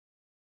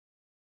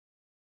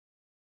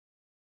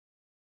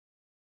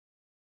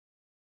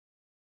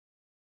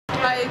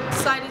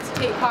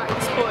take part in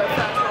sport at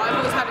first. Well, I've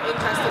always had an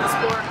interest in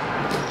sport.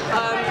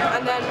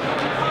 And then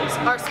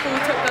our school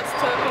took us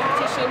to a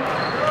competition,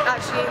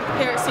 actually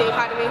here at City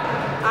Academy,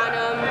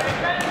 and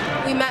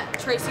we met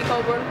Tracy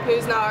Colburn, who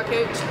is now our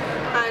coach,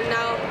 and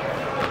now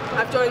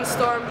I've joined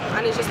Storm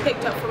and it's just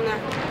picked up from there.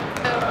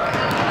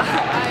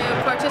 I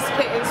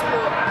participate in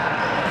sport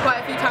quite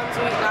a few times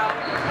a week now.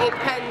 It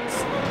depends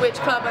which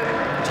club I'm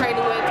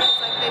training with, because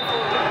I play for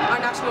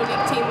our National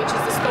League team, which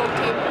is the Storm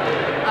team.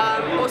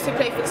 Also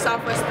play for the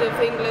southwest of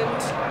England.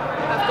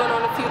 I've gone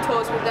on a few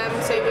tours with them,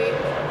 so we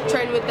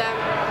train with them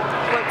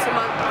once a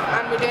month,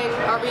 and we're doing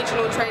our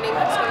regional training.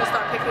 It's going to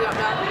start picking up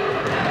now,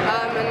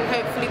 and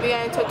hopefully be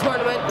going to a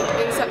tournament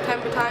in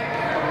September time,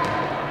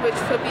 which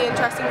would be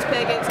interesting to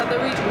play against other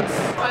regions.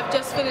 I've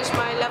just finished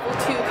my level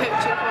 2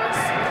 coaching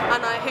course,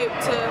 and I hope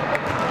to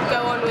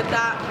go on with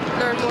that,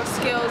 learn more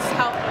skills,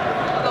 help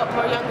a lot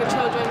more younger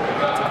children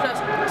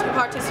to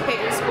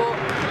participate in sport.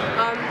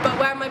 But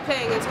where my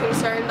playing is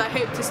concerned, I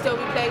hope to still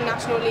be playing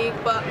National League,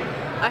 but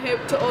I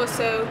hope to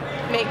also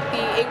make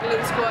the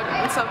England squad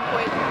at some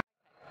point.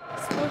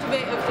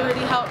 Sportivate have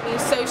really helped me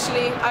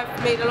socially. I've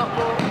made a lot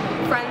more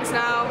friends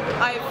now.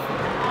 I've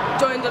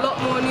joined a lot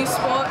more new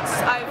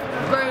sports. I've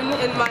grown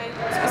in my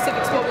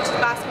specific sport, which is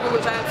basketball,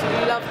 which I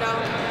absolutely love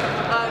now.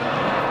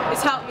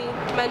 It's helped me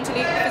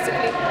mentally,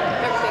 physically.